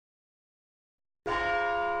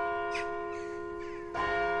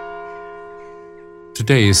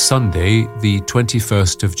Today is Sunday, the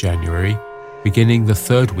 21st of January, beginning the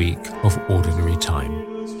third week of Ordinary Time.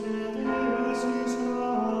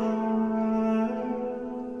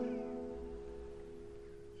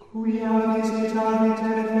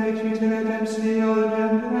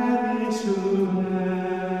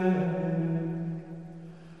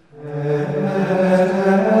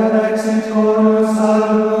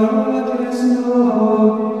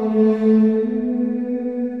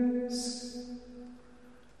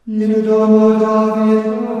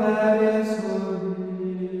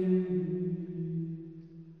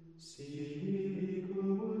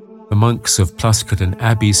 The monks of Plascaden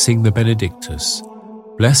Abbey sing the Benedictus.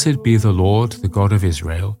 Blessed be the Lord, the God of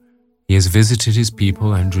Israel. He has visited his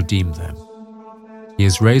people and redeemed them. He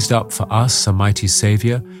has raised up for us a mighty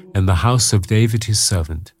Saviour in the house of David his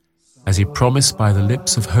servant, as he promised by the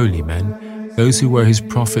lips of holy men, those who were his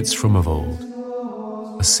prophets from of old.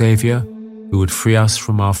 A Saviour who would free us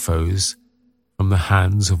from our foes, from the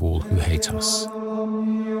hands of all who hate us.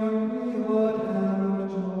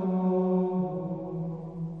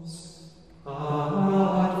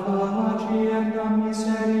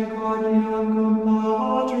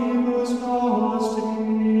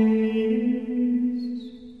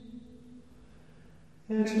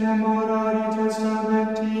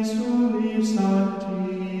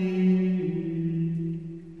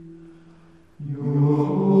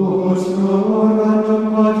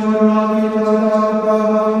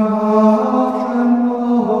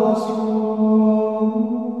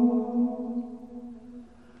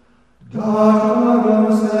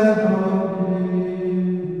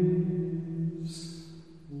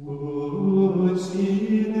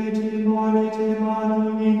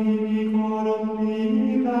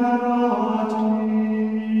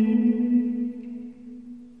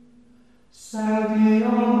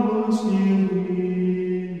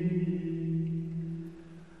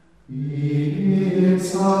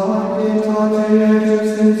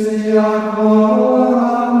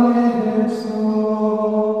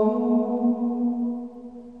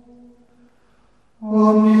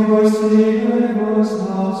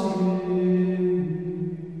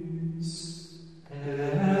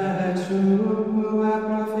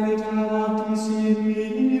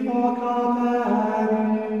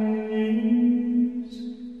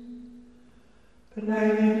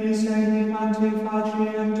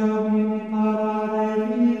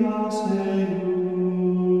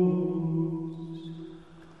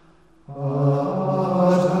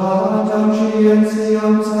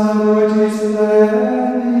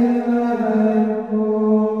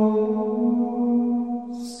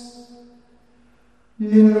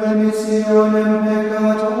 In remissionem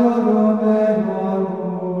peccatorum meorum,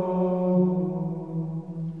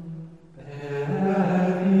 per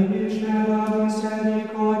viscera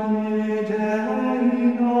misericordiae Dei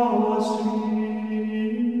nostri,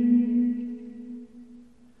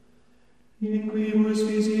 in quibus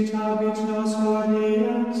visitabit nos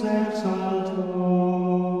audiens ex alto,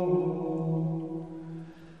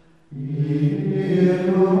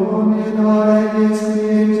 illuminare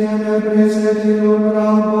tenebris et in umbra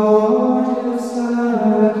mortis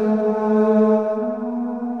sedet,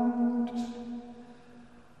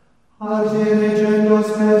 ad dirigendos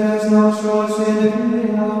pedes nostros in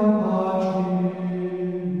viam patris.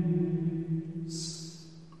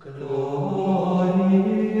 Gloria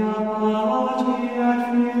Patri et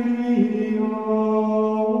Filio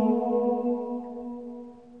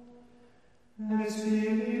et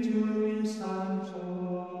Spiritui Sancto.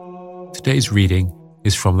 Today's reading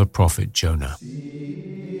is from the prophet Jonah.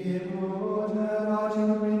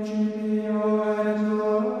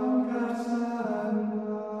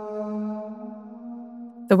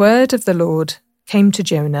 The word of the Lord came to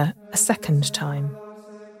Jonah a second time,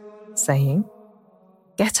 saying,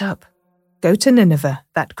 "Get up, go to Nineveh,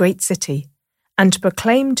 that great city, and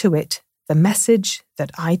proclaim to it the message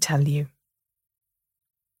that I tell you."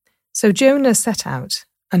 So Jonah set out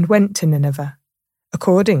and went to Nineveh,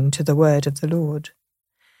 according to the word of the Lord.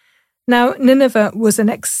 Now Nineveh was an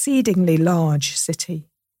exceedingly large city,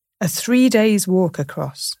 a 3 days' walk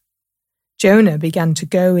across. Jonah began to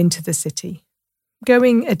go into the city,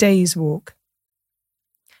 going a day's walk.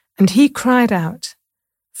 And he cried out,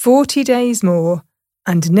 40 days more,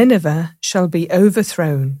 and Nineveh shall be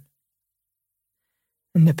overthrown.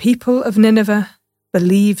 And the people of Nineveh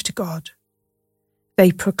believed God.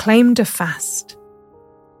 They proclaimed a fast,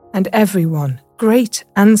 and everyone, great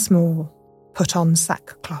and small, put on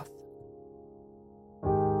sackcloth.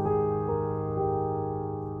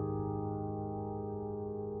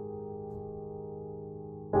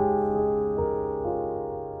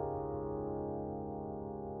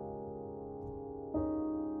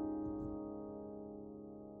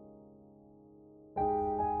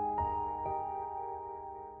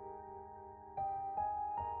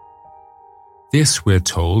 This, we're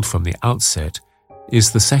told from the outset, is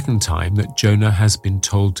the second time that Jonah has been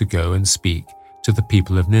told to go and speak to the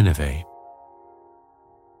people of Nineveh.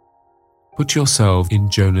 Put yourself in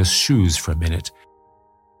Jonah's shoes for a minute.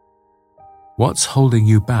 What's holding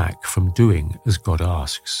you back from doing as God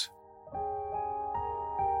asks?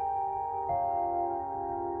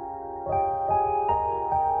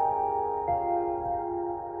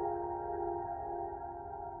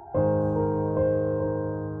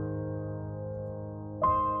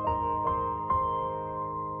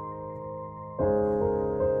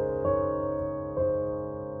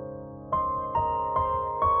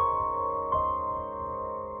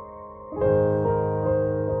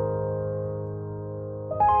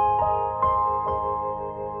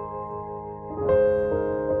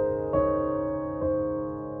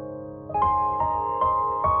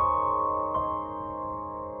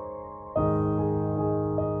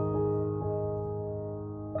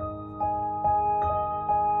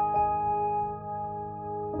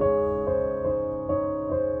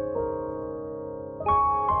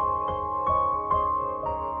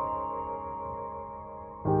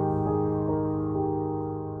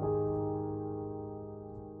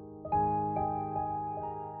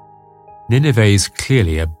 Nineveh is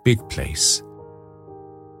clearly a big place.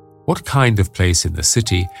 What kind of place in the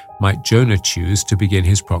city might Jonah choose to begin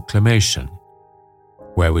his proclamation?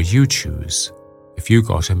 Where would you choose if you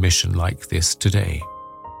got a mission like this today?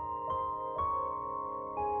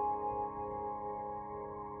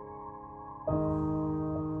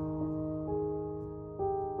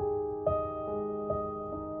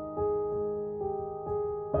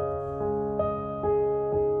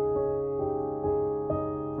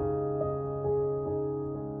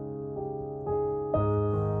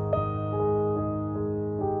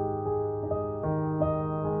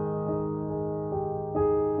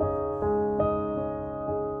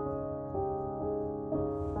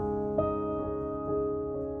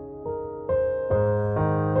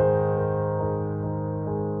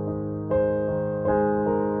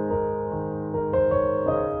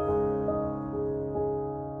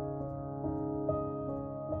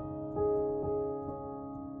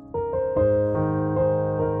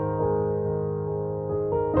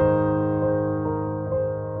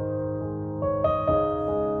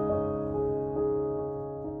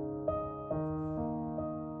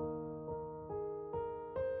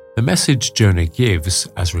 The message Jonah gives,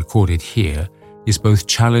 as recorded here, is both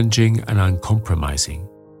challenging and uncompromising.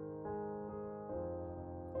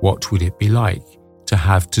 What would it be like to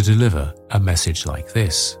have to deliver a message like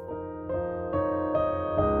this?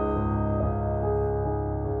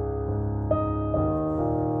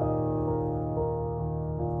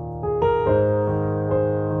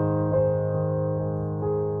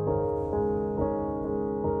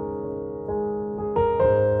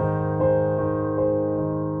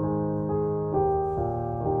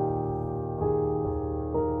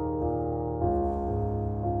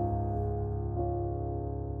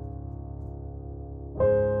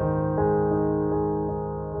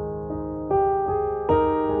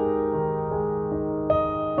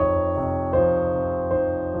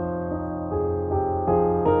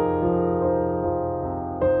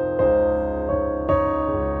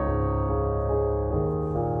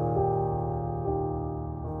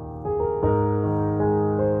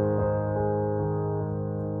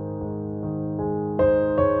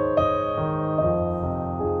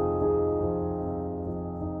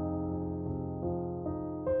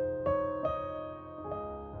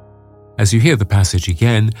 As you hear the passage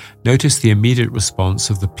again, notice the immediate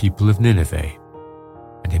response of the people of Nineveh,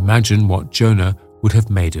 and imagine what Jonah would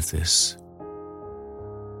have made of this.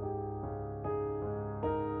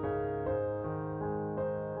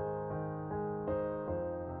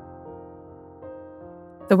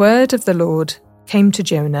 The word of the Lord came to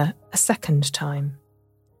Jonah a second time,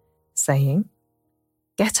 saying,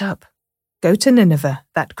 "Get up, go to Nineveh,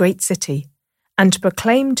 that great city, and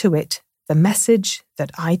proclaim to it the message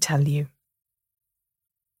that I tell you."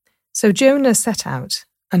 So Jonah set out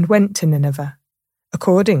and went to Nineveh,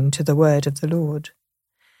 according to the word of the Lord.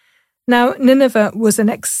 Now Nineveh was an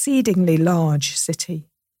exceedingly large city,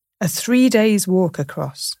 a 3 days' walk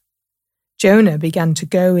across. Jonah began to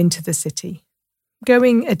go into the city,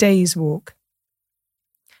 going a day's walk.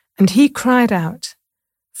 And he cried out,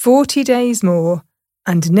 40 days more,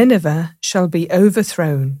 and Nineveh shall be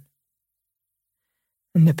overthrown.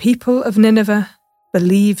 And the people of Nineveh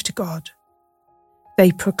believed God.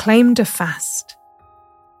 They proclaimed a fast,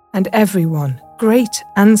 and everyone, great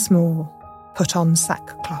and small, put on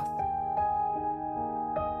sackcloth.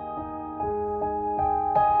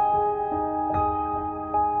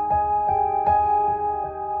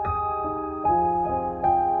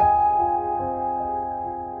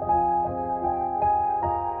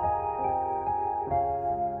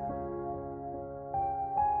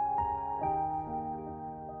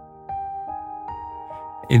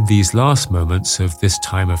 In these last moments of this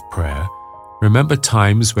time of prayer, remember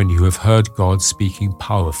times when you have heard God speaking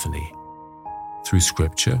powerfully, through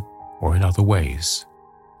Scripture or in other ways.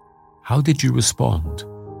 How did you respond?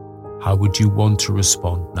 How would you want to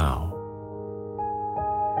respond now?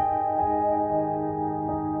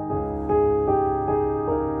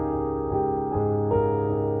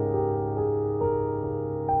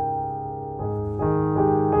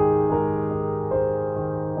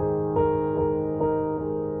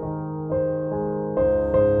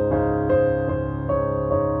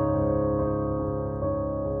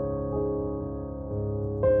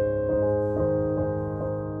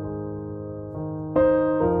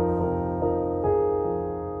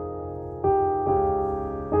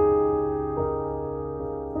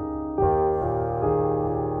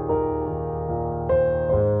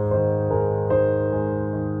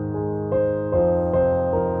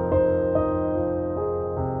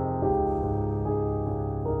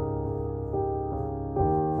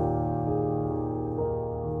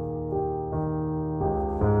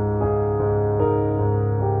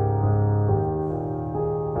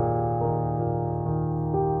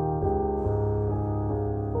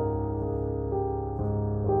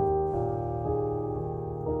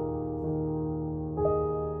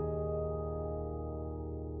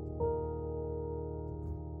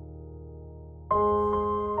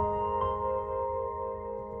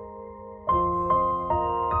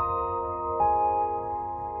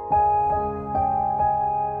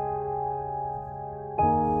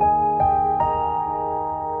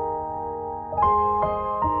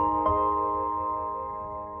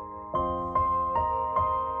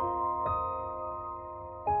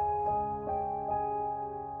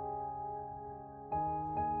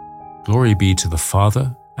 Glory be to the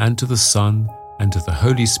Father, and to the Son, and to the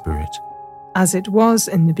Holy Spirit. As it was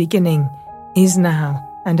in the beginning, is now,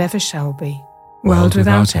 and ever shall be, world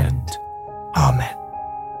without end. Amen.